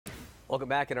Welcome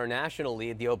back. In our national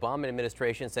lead, the Obama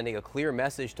administration sending a clear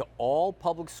message to all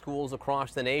public schools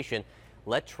across the nation.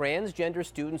 Let transgender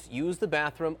students use the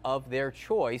bathroom of their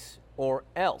choice or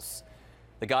else.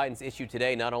 The guidance issued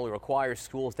today not only requires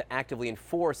schools to actively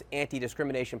enforce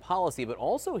anti-discrimination policy, but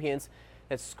also hints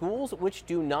that schools which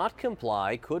do not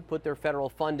comply could put their federal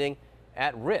funding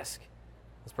at risk.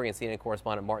 Let's bring in CNN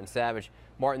correspondent Martin Savidge.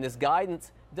 Martin, this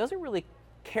guidance doesn't really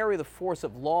carry the force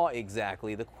of law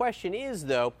exactly. The question is,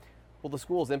 though, will the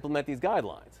schools implement these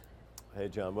guidelines? Hey,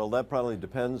 John. Well, that probably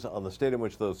depends on the state in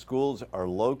which those schools are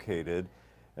located.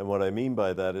 And what I mean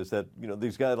by that is that,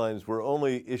 these guidelines were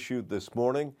only issued this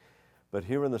morning. But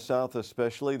here in the South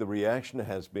especially, the reaction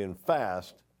has been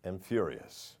fast and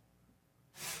furious.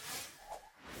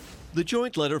 The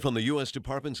joint letter from the U.S.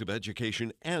 Departments of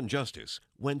Education and Justice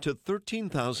went to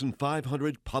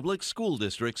 13,500 public school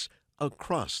districts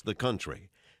across the country,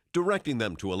 directing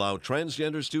them to allow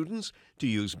transgender students to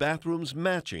use bathrooms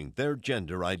matching their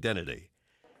gender identity.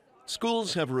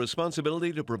 Schools have a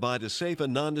responsibility to provide a safe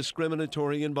and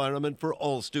non-discriminatory environment for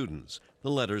all students,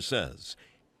 the letter says,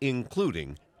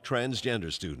 including transgender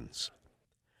students.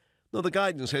 Though the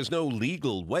guidance has no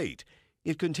legal weight,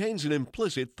 it contains an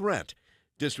implicit threat.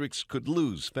 Districts could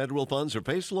lose federal funds or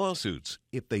face lawsuits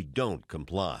if they don't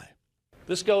comply.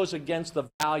 This goes against the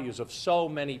values of so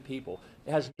many people.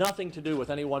 It has nothing to do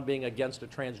with anyone being against a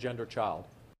transgender child.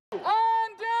 Undo!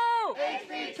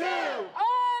 HB2!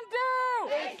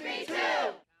 Undo!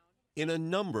 HB2! In a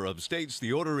number of states,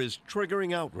 the order is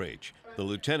triggering outrage. The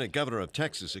lieutenant governor of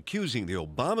Texas accusing the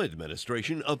Obama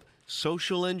administration of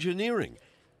social engineering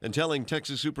and telling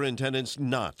Texas superintendents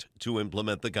not to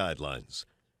implement the guidelines.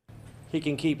 He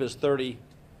can keep his 30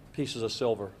 pieces of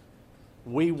silver.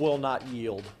 We will not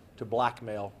yield to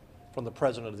blackmail from the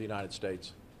President of the United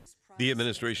States. The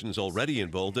administration is already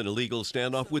involved in a legal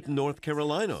standoff with North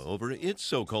Carolina over its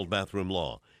so-called bathroom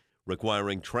law,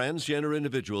 requiring transgender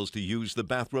individuals to use the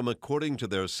bathroom according to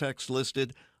their sex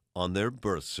listed on their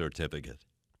birth certificate.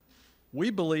 We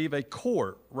believe a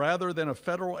court, rather than a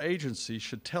federal agency,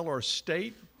 should tell our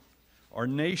state, our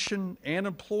nation, and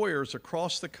employers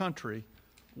across the country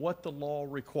what the law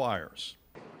requires.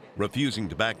 Refusing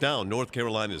to back down, North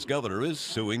Carolina's governor is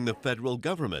suing the federal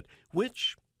government,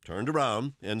 which turned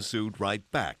around and sued right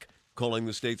back, calling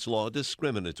the state's law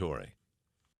discriminatory.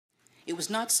 It was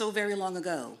not so very long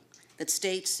ago that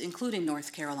states, including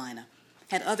North Carolina,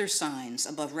 had other signs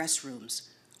above restrooms,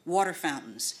 water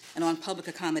fountains, and on public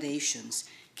accommodations,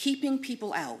 keeping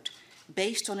people out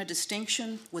based on a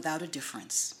distinction without a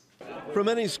difference. For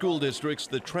many school districts,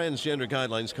 the transgender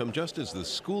guidelines come just as the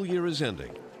school year is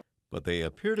ending, but they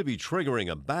appear to be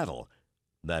triggering a battle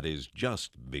that is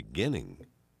just beginning.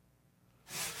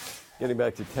 Getting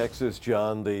back to Texas,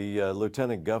 John, the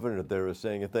lieutenant governor there is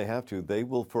saying if they have to, they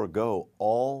will forego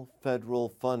all federal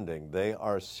funding. They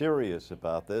are serious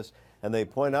about this, and they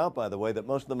point out, by the way, that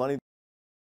most of the money